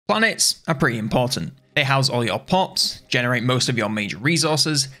Planets are pretty important. They house all your pops, generate most of your major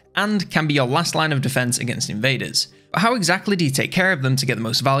resources, and can be your last line of defense against invaders. But how exactly do you take care of them to get the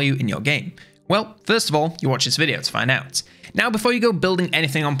most value in your game? Well, first of all, you watch this video to find out. Now, before you go building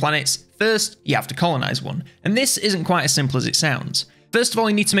anything on planets, first you have to colonize one, and this isn't quite as simple as it sounds. First of all,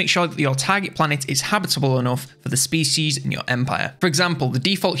 you need to make sure that your target planet is habitable enough for the species in your empire. For example, the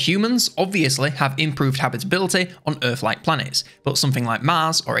default humans obviously have improved habitability on Earth-like planets, but something like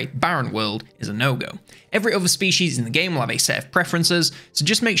Mars or a barren world is a no-go. Every other species in the game will have a set of preferences, so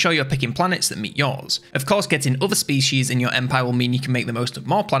just make sure you're picking planets that meet yours. Of course, getting other species in your empire will mean you can make the most of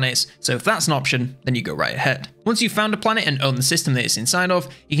more planets, so if that's an option, then you go right ahead. Once you've found a planet and own the system that it's inside of,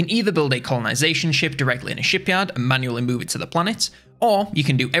 you can either build a colonization ship directly in a shipyard and manually move it to the planet, or you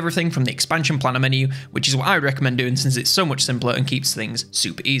can do everything from the expansion planner menu, which is what I would recommend doing since it's so much simpler and keeps things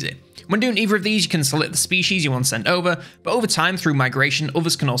super easy. When doing either of these, you can select the species you want to send over, but over time through migration,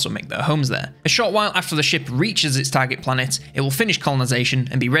 others can also make their homes there. A short while after the ship reaches its target planet, it will finish colonization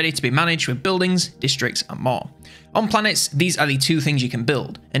and be ready to be managed with buildings, districts, and more. On planets, these are the two things you can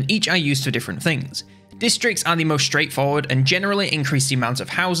build, and each are used for different things. Districts are the most straightforward and generally increase the amount of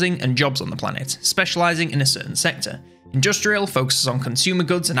housing and jobs on the planet, specializing in a certain sector. Industrial focuses on consumer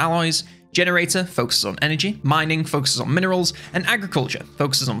goods and alloys, generator focuses on energy, mining focuses on minerals, and agriculture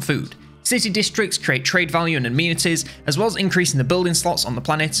focuses on food. City districts create trade value and amenities, as well as increasing the building slots on the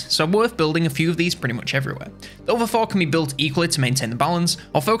planet, so worth building a few of these pretty much everywhere. The other four can be built equally to maintain the balance,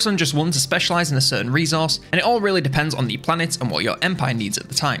 or focus on just one to specialize in a certain resource, and it all really depends on the planet and what your empire needs at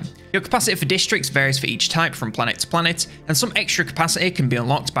the time. Your capacity for districts varies for each type from planet to planet, and some extra capacity can be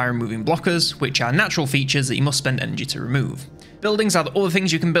unlocked by removing blockers, which are natural features that you must spend energy to remove. Buildings are the other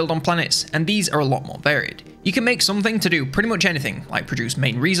things you can build on planets, and these are a lot more varied. You can make something to do pretty much anything, like produce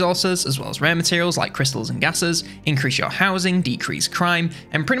main resources, as well as rare materials like crystals and gases, increase your housing, decrease crime,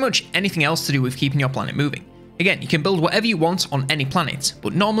 and pretty much anything else to do with keeping your planet moving. Again, you can build whatever you want on any planet,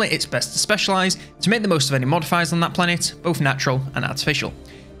 but normally it's best to specialize to make the most of any modifiers on that planet, both natural and artificial.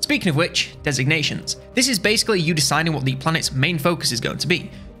 Speaking of which, designations. This is basically you deciding what the planet's main focus is going to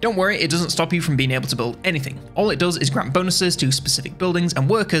be. Don't worry, it doesn't stop you from being able to build anything. All it does is grant bonuses to specific buildings and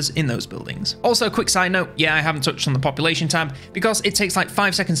workers in those buildings. Also, quick side note, yeah, I haven't touched on the population tab because it takes like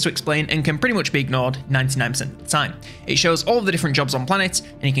 5 seconds to explain and can pretty much be ignored 99% of the time. It shows all of the different jobs on planets,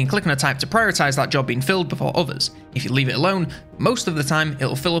 and you can click on a type to prioritize that job being filled before others. If you leave it alone, most of the time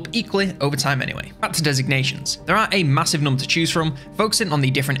it'll fill up equally over time anyway. Back to designations. There are a massive number to choose from, focusing on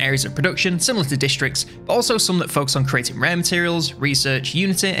the different areas of production, similar to districts, but also some that focus on creating rare materials, research,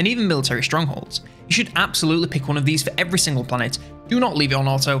 unity, and even military strongholds. You should absolutely pick one of these for every single planet. Do not leave it on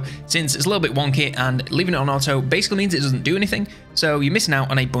auto, since it's a little bit wonky, and leaving it on auto basically means it doesn't do anything, so you're missing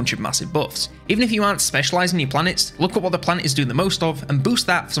out on a bunch of massive buffs. Even if you aren't specializing your planets, look at what the planet is doing the most of and boost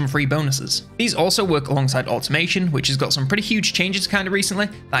that for some free bonuses. These also work alongside automation, which has got some pretty huge changes kind of recently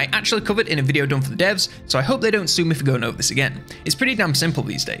that I actually covered in a video done for the devs, so I hope they don't sue me for going over this again. It's pretty damn simple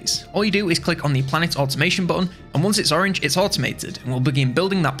these days. All you do is click on the planet automation button, and once it's orange, it's automated, and will begin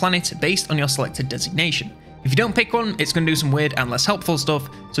building that planet based on your selected designation. If you don't pick one, it's going to do some weird and less helpful stuff,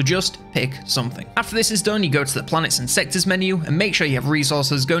 so just pick something. After this is done, you go to the planets and sectors menu and make sure you have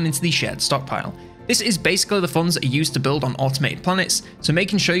resources going into the shared stockpile. This is basically the funds that are used to build on automated planets, so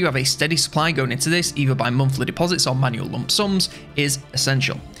making sure you have a steady supply going into this, either by monthly deposits or manual lump sums, is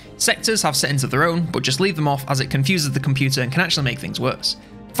essential. Sectors have settings of their own, but just leave them off as it confuses the computer and can actually make things worse.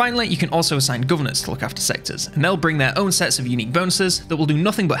 Finally, you can also assign governors to look after sectors, and they'll bring their own sets of unique bonuses that will do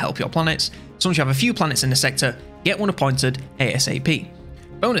nothing but help your planets, so once you have a few planets in a sector, get one appointed ASAP.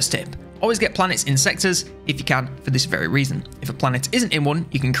 Bonus tip: always get planets in sectors if you can for this very reason. If a planet isn't in one,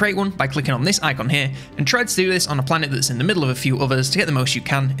 you can create one by clicking on this icon here, and try to do this on a planet that's in the middle of a few others to get the most you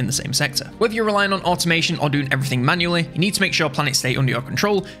can in the same sector. Whether you're relying on automation or doing everything manually, you need to make sure planets stay under your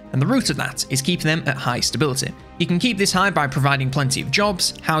control, and the root of that is keeping them at high stability. You can keep this high by providing plenty of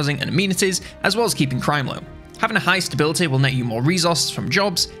jobs, housing, and amenities, as well as keeping crime low. Having a high stability will net you more resources from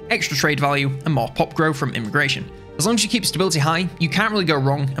jobs, extra trade value, and more pop growth from immigration. As long as you keep stability high, you can't really go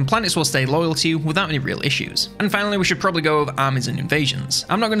wrong, and planets will stay loyal to you without any real issues. And finally, we should probably go over armies and invasions.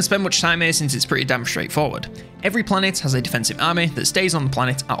 I'm not going to spend much time here since it's pretty damn straightforward. Every planet has a defensive army that stays on the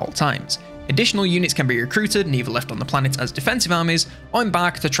planet at all times. Additional units can be recruited and either left on the planet as defensive armies, or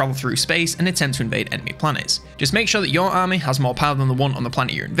embark to travel through space and attempt to invade enemy planets. Just make sure that your army has more power than the one on the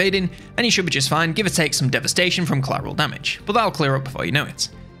planet you're invading, and you should be just fine, give or take some devastation from collateral damage, but that'll clear up before you know it.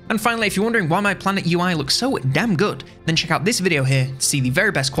 And finally, if you're wondering why my planet UI looks so damn good, then check out this video here to see the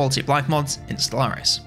very best quality of life mods in Stellaris.